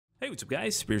Hey, what's up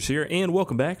guys, Spears here, and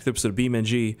welcome back to the episode of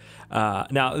BeamNG.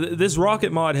 Now, this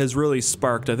rocket mod has really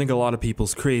sparked, I think, a lot of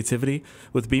people's creativity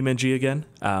with BeamNG again.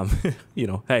 You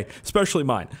know, hey, especially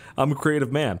mine. I'm a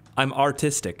creative man. I'm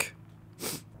artistic.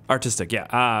 Artistic,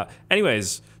 yeah.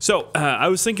 Anyways, so I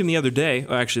was thinking the other day,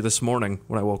 actually this morning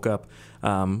when I woke up,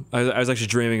 I was actually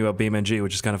dreaming about BeamNG,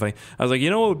 which is kind of funny. I was like, you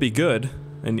know what would be good?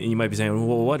 And you might be saying,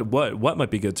 well, what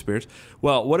might be good, Spears?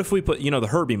 Well, what if we put, you know, the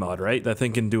Herbie mod, right? That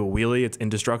thing can do a wheelie, it's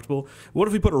indestructible. What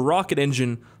if we put a rocket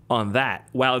engine on that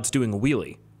while it's doing a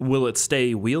wheelie? Will it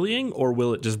stay wheeling, or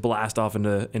will it just blast off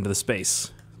into the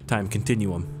space time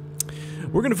continuum?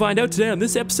 We're gonna find out today on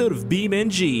this episode of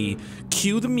BeamNG.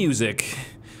 Cue the music.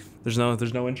 There's no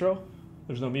intro?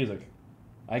 There's no music.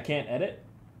 I can't edit?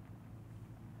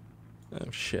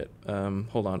 Oh shit.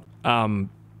 Hold on.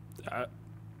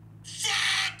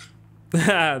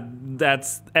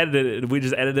 That's edited. We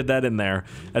just edited that in there.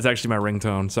 That's actually my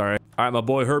ringtone, sorry. Alright, my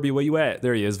boy Herbie, where you at?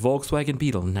 There he is. Volkswagen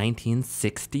Beetle,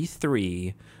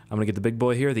 1963. I'm gonna get the big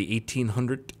boy here, the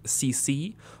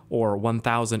 1800cc, or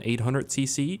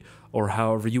 1800cc, or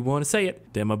however you want to say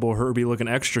it. Damn, my boy Herbie looking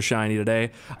extra shiny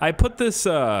today. I put this,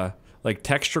 like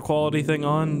texture quality thing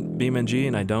on BeamNG,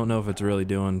 and I don't know if it's really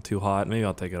doing too hot. Maybe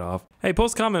I'll take it off. Hey,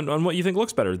 post comment on what you think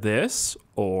looks better, this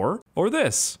or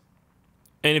this.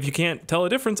 And if you can't tell a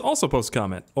difference, also post a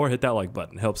comment or hit that like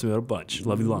button. Helps me out a bunch.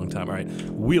 Love you long time. All right,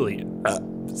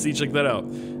 wheelie. See, check that out.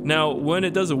 Now, when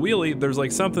it does a wheelie, there's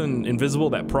like something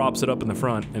invisible that props it up in the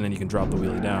front, and then you can drop the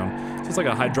wheelie down. So it's like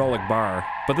a hydraulic bar.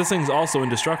 But this thing's also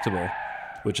indestructible,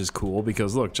 which is cool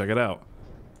because look, check it out.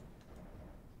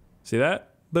 See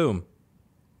that? Boom.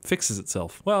 Fixes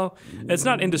itself. Well, it's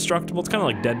not indestructible. It's kind of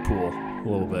like Deadpool a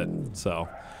little bit. So,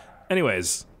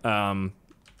 anyways, I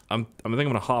think I'm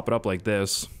gonna hop it up like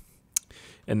this,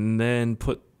 and then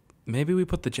maybe we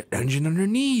put the jet engine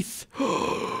underneath.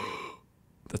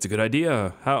 That's a good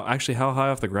idea. How high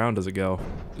off the ground does it go?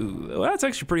 Ooh, well, that's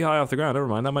actually pretty high off the ground. Never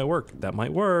mind, that might work. That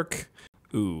might work.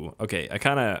 Ooh, okay.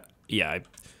 I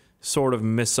sort of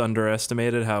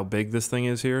misunderestimated how big this thing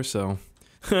is here. So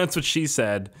that's what she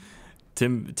said to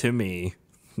me.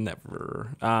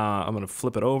 Never. I'm gonna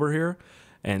flip it over here,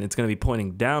 and it's going to be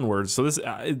pointing downwards. So this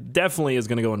it definitely is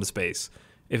going to go into space.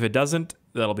 If it doesn't,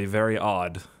 that'll be very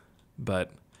odd.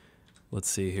 But let's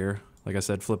see here. Like I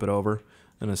said, flip it over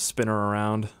and a spinner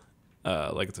around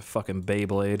like it's a fucking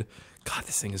Beyblade. God,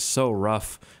 this thing is so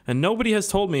rough. And nobody has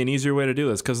told me an easier way to do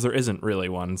this because there isn't really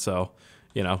one. So,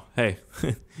 you know, hey,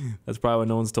 that's probably what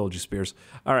no one's told you, Spears.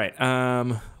 All right,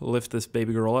 lift this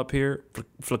baby girl up here.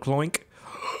 Flick-loink.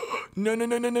 No.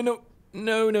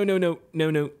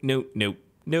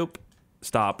 Nope.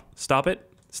 Stop. Stop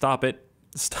it. Stop it.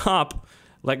 Stop.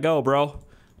 Let go, bro.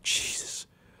 Jesus.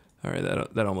 All right,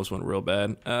 that almost went real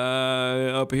bad.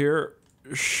 Up here.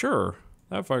 Sure.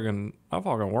 That fucking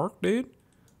worked, dude.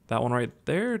 That one right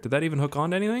there. Did that even hook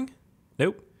onto anything?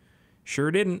 Nope. Sure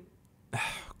didn't. Oh,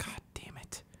 God damn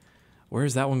it.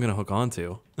 Where's that one gonna hook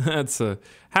onto? That's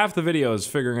half the video is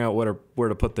figuring out where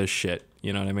to put this shit.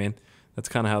 You know what I mean? That's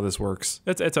kind of how this works.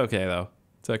 It's okay though.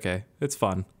 It's okay. It's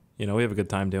fun. You know, we have a good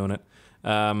time doing it.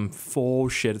 Full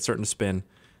shit, it's starting to spin.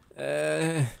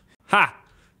 Ha!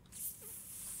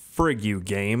 Frig you,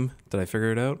 game. Did I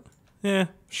figure it out? Yeah,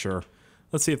 sure.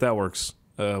 Let's see if that works.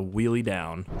 Wheelie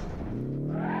down.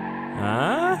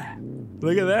 Huh?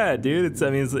 Look at that, dude.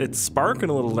 It's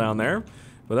sparking a little down there,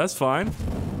 but that's fine.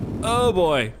 Oh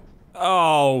boy.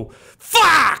 Oh,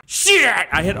 fuck! Shit!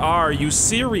 I hit R. Are you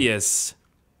serious?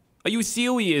 Are you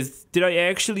serious? Did I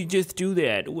actually just do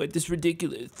that? What? This is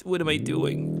ridiculous. What am I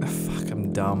doing? Fuck,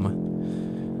 I'm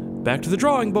dumb. Back to the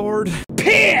drawing board.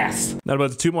 Piss! Not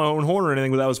about to toot my own horn or anything,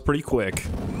 but that was pretty quick.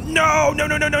 No!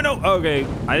 Okay,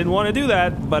 I didn't want to do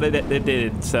that, but it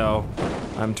did, so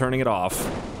I'm turning it off.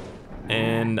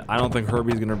 And I don't think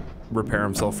Herbie's gonna repair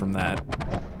himself from that.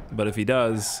 But if he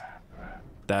does,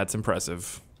 that's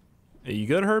impressive. Are you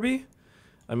good, Herbie?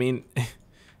 I mean,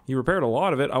 you repaired a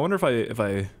lot of it. I wonder if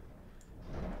I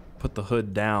put the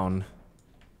hood down,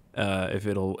 if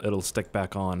it'll stick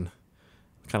back on,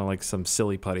 kind of like some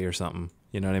silly putty or something.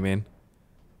 You know what I mean?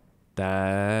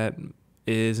 That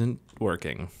isn't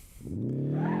working.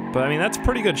 But I mean, that's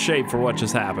pretty good shape for what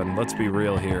just happened. Let's be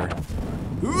real here.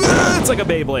 It's like a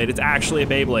Beyblade. It's actually a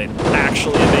Beyblade.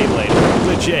 Actually a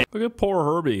Beyblade. Legit. Look at poor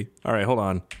Herbie. All right, hold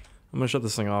on. I'm gonna shut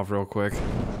this thing off real quick.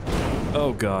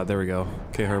 Oh God, there we go.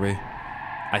 Okay, Herbie.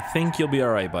 I think you'll be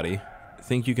all right, buddy. I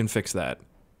think you can fix that.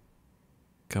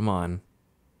 Come on.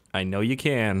 I know you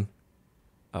can.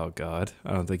 Oh God,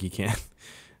 I don't think you can.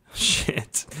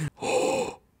 Shit.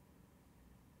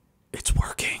 It's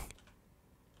working.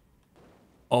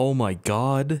 Oh my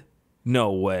God.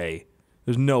 No way.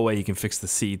 There's no way you can fix the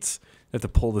seats. You have to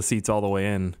pull the seats all the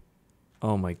way in.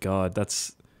 Oh my god,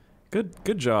 that's...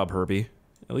 Good job, Herbie.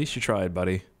 At least you tried,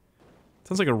 buddy.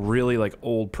 Sounds like a really, like,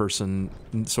 old person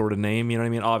sort of name, you know what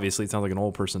I mean? Obviously, it sounds like an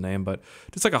old person name, but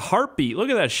just like a heartbeat. Look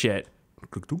at that shit.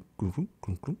 It's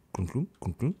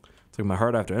like my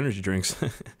heart after energy drinks.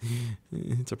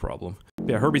 It's a problem.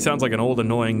 Yeah, Herbie sounds like an old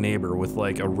annoying neighbor with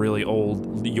like a really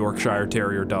old Yorkshire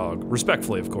Terrier dog.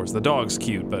 Respectfully, of course. The dog's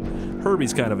cute, but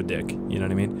Herbie's kind of a dick. You know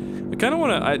what I mean? I kind of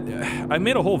want to... I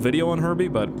made a whole video on Herbie,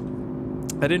 but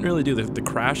I didn't really do the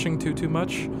crashing too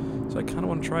much. So I kind of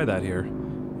want to try that here.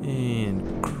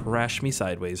 And crash me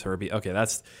sideways, Herbie. Okay,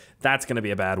 that's gonna be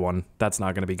a bad one. That's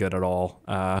not gonna be good at all.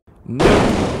 No.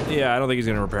 Yeah, I don't think he's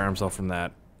gonna repair himself from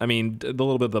that. I mean, a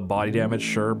little bit of the body damage,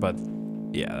 sure, but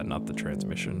yeah, not the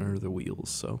transmission or the wheels,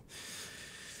 so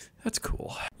that's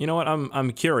cool. You know what?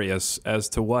 I'm curious as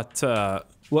to what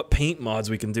paint mods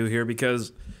we can do here,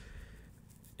 because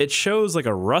it shows like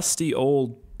a rusty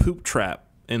old poop trap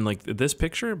in like this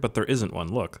picture, but there isn't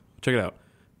one. Look, check it out.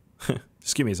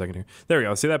 Just give me a second here. There we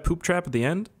go. See that poop trap at the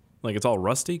end? Like it's all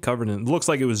rusty, covered in... It looks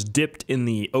like it was dipped in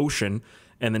the ocean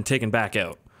and then taken back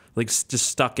out. Like just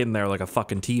stuck in there like a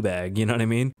fucking tea bag. You know what I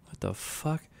mean? What the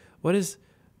fuck? What is...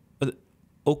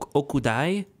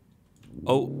 Okudai?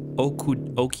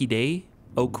 Okudai?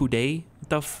 Okudai?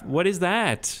 What is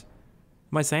that?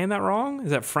 Am I saying that wrong?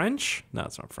 Is that French? No,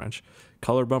 it's not French.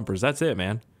 Color bumpers. That's it,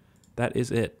 man. That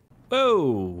is it.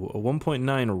 Whoa! A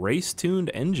 1.9 race-tuned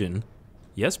engine.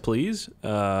 Yes, please.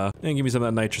 And give me some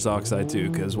of that nitrous oxide too,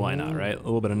 because why not, right? A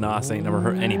little bit of NOS ain't never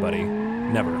hurt anybody.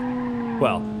 Never.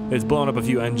 Well, it's blown up a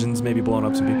few engines, maybe blown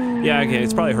up some people. Yeah, okay,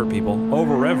 it's probably hurt people.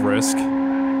 Over rev risk.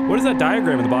 What is that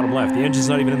diagram in the bottom left? The engine's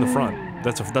not even in the front.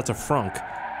 That's a frunk.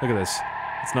 Look at this.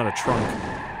 It's not a trunk.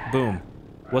 Boom.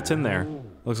 What's in there?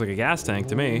 Looks like a gas tank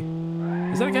to me.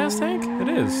 Is that a gas tank? It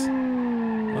is.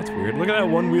 Well, that's weird. Look at that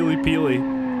one wheelie peely.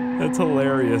 That's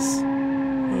hilarious.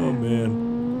 Oh man.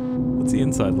 What's the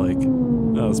inside like?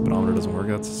 Oh, the speedometer doesn't work.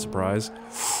 That's a surprise.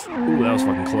 Ooh, that was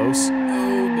fucking close.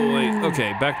 Oh boy.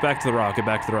 Okay, back to the rocket.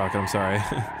 Back to the rocket. I'm sorry.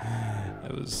 I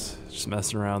was just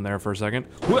messing around there for a second.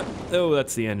 What? Oh,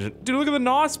 that's the engine. Dude, look at the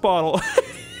NOS bottle.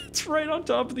 It's right on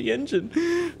top of the engine.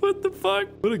 What the fuck?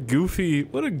 What a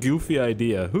goofy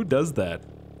idea. Who does that?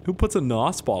 Who puts a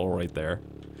NOS bottle right there?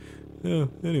 Yeah.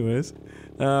 Anyways,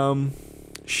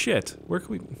 shit. Where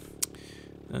can we?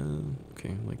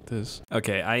 Okay, like this.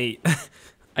 Okay, I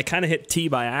kind of hit T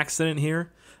by accident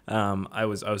here. I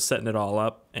was setting it all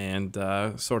up and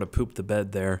sort of pooped the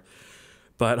bed there.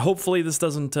 But hopefully this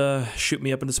doesn't shoot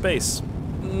me up into space.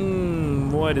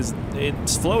 What is...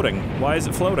 It's floating. Why is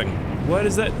it floating? What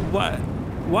is that? What?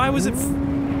 Why was it...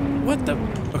 What the...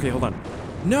 Okay, hold on.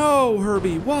 No,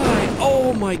 Herbie, why?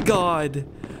 Oh my god.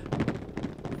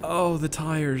 Oh, the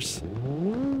tires.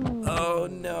 Oh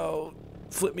no.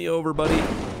 Flip me over, buddy.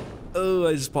 Oh,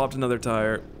 I just popped another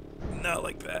tire. Not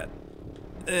like that.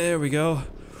 There we go.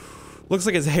 Looks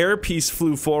like his hairpiece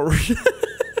flew forward.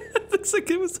 Looks like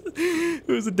it was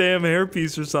a damn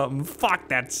hairpiece or something. Fuck,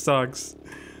 that sucks.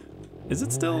 Is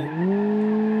it still?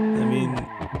 I mean,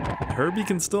 Herbie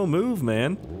can still move,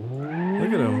 man.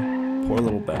 Look at him. Poor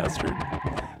little bastard.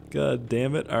 God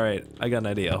damn it. All right, I got an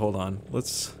idea. Hold on.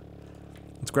 Let's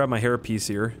grab my hairpiece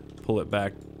here. Pull it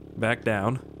back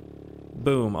down.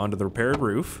 Boom, onto the repaired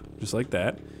roof, just like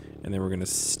that. And then we're gonna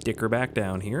stick her back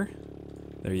down here.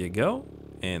 There you go.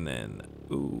 And then,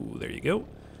 ooh, there you go.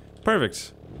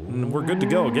 Perfect. And we're good to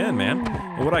go again, man.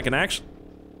 And what I can actually...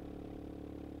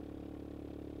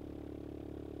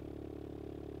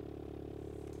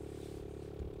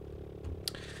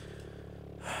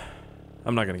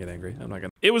 I'm not gonna get angry.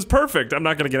 It was perfect. I'm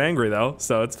not gonna get angry though,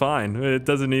 so it's fine. It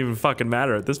doesn't even fucking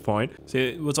matter at this point.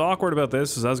 See, what's awkward about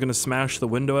this is I was gonna smash the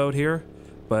window out here,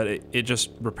 but it just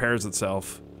repairs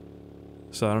itself.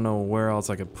 So I don't know where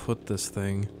else I could put this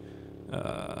thing.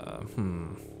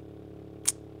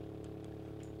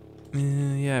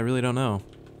 Yeah, I really don't know.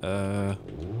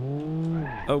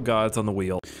 Oh god, it's on the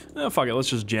wheel. Oh, fuck it, let's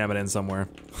just jam it in somewhere.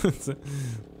 It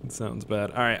sounds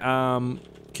bad. Alright,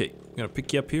 okay, I'm gonna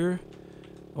pick you up here.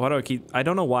 Why do I keep... I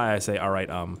don't know why I say alright,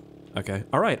 okay.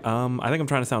 Alright, I think I'm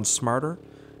trying to sound smarter,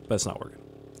 but it's not working.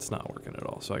 It's not working at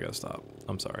all, so I gotta stop.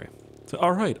 I'm sorry. So,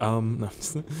 alright, no.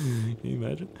 Can you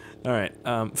imagine? Alright,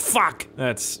 fuck!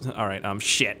 That's... Alright,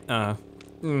 shit.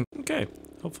 Okay.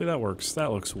 Hopefully that works.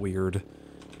 That looks weird.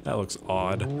 That looks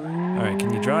odd. Alright,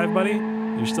 can you drive, buddy?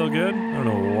 You're still good? I don't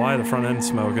know why the front end's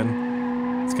smoking.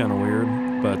 It's kind of weird,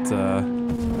 but,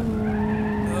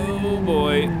 oh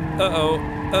boy. Uh-oh.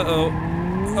 Uh-oh.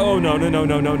 Oh, no.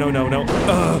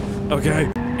 Okay.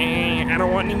 I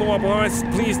don't want any more, boss.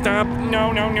 Please stop.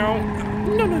 No.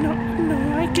 No, no, no,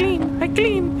 no, I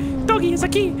clean. Doggy is a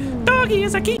key. Doggy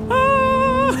is a key.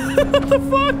 Oh, what the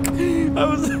fuck? I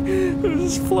was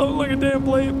just floating like a damn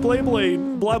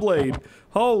blade.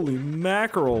 Holy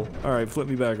mackerel. All right, flip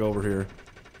me back over here.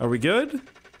 Are we good?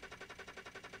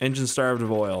 Engine starved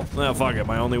of oil. Nah, fuck it.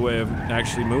 My only way of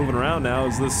actually moving around now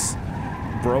is this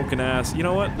broken ass. You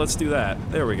know what? Let's do that.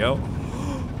 There we go.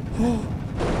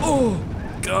 Oh,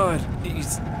 God.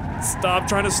 Stop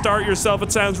trying to start yourself.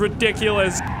 It sounds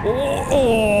ridiculous.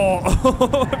 Oh.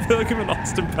 I feel like I'm in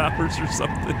Austin Powers or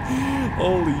something.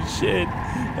 Holy shit.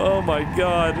 Oh my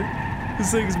God.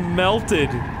 This thing's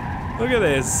melted. Look at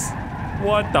this.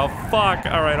 What the fuck?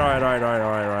 All right.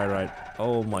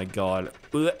 Oh my God.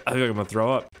 I think I'm gonna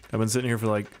throw up. I've been sitting here for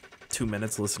like 2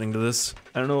 minutes listening to this.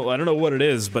 I don't know what it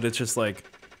is, but it's just like,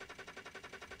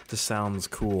 this sounds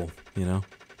cool, you know?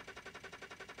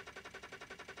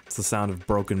 It's the sound of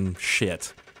broken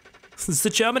shit. This is the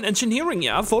German engineering,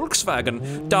 yeah,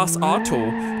 Volkswagen. Das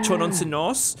Auto, schon uns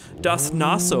hinaus, das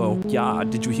Naso. Yeah,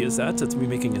 did you hear that? That's me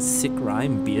making a sick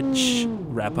rhyme, bitch.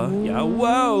 Rapper, yeah,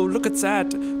 whoa, look at that.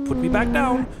 Put me back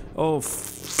down. Oh,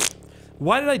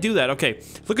 why did I do that? Okay,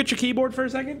 look at your keyboard for a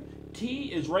second.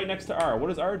 T is right next to R. What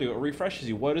does R do? It refreshes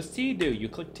you. What does T do? You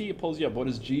click T, it pulls you up. What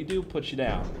does G do? Puts you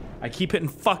down. I keep hitting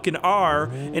fucking R,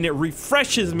 and it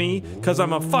refreshes me, because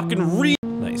I'm a fucking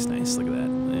Nice, look at that.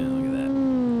 Yeah,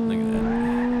 look at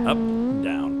that. Up,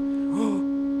 down.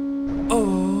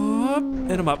 Oh, up,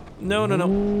 and I'm up. No.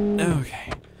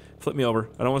 Okay. Flip me over.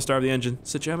 I don't want to starve the engine.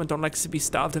 The German don't like to be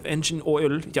starved of engine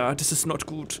oil. Yeah, this is not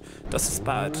good. Das is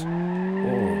bad.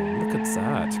 Oh, look at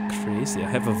that. Crazy. I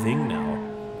have a wing now.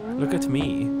 Look at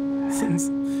me.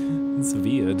 It's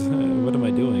weird. What am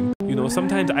I doing? You know,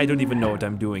 sometimes I don't even know what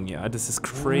I'm doing, yeah? This is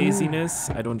craziness.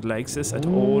 I don't like this at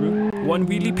all. One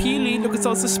wheelie peely, look at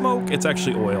all the smoke. It's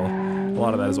actually oil. A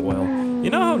lot of that is oil. You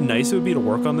know how nice it would be to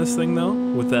work on this thing, though?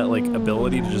 With that, like,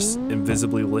 ability to just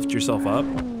invisibly lift yourself up?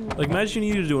 Like, imagine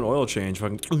you need to do an oil change.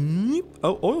 Fucking,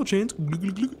 oh, oil change.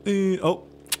 Oh,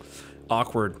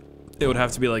 awkward. It would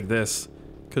have to be like this,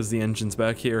 because the engine's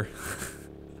back here.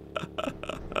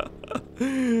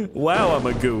 Wow, I'm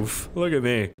a goof. Look at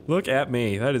me. Look at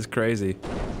me. That is crazy.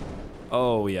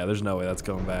 Oh, yeah, there's no way that's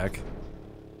going back.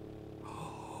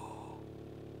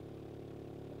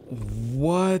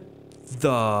 What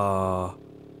the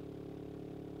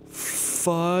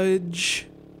fudge?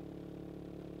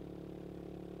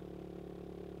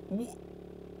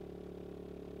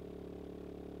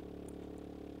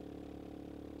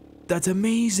 That's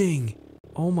amazing.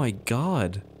 Oh my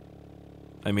God.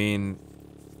 I mean,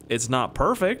 it's not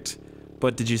perfect,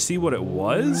 but did you see what it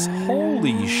was?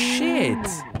 Holy shit.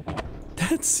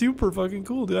 That's super fucking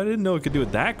cool, dude. I didn't know it could do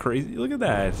it that crazy. Look at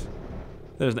that.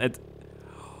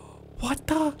 What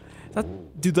the?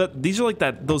 Dude, these are like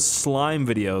those slime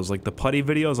videos, like the putty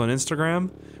videos on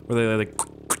Instagram, where they're like.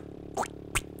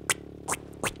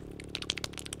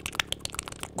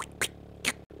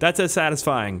 That's as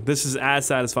satisfying. This is as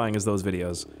satisfying as those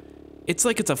videos. It's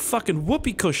like it's a fucking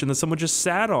whoopee cushion that someone just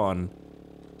sat on.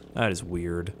 That is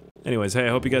weird. Anyways, hey, I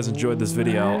hope you guys enjoyed this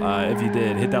video. If you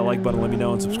did, hit that like button, let me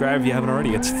know, and subscribe if you haven't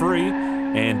already. It's free,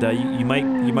 and you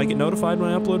might get notified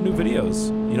when I upload new videos.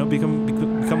 You know, become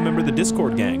a member of the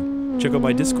Discord gang. Check out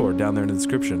my Discord down there in the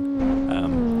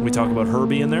description. We talk about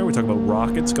Herbie in there. We talk about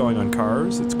rockets going on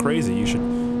cars. It's crazy. You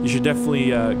should definitely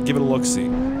give it a look-see.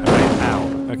 All right, ow.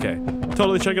 Okay,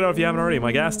 totally check it out if you haven't already.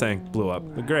 My gas tank blew up.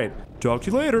 Great. Talk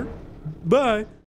to you later. Bye.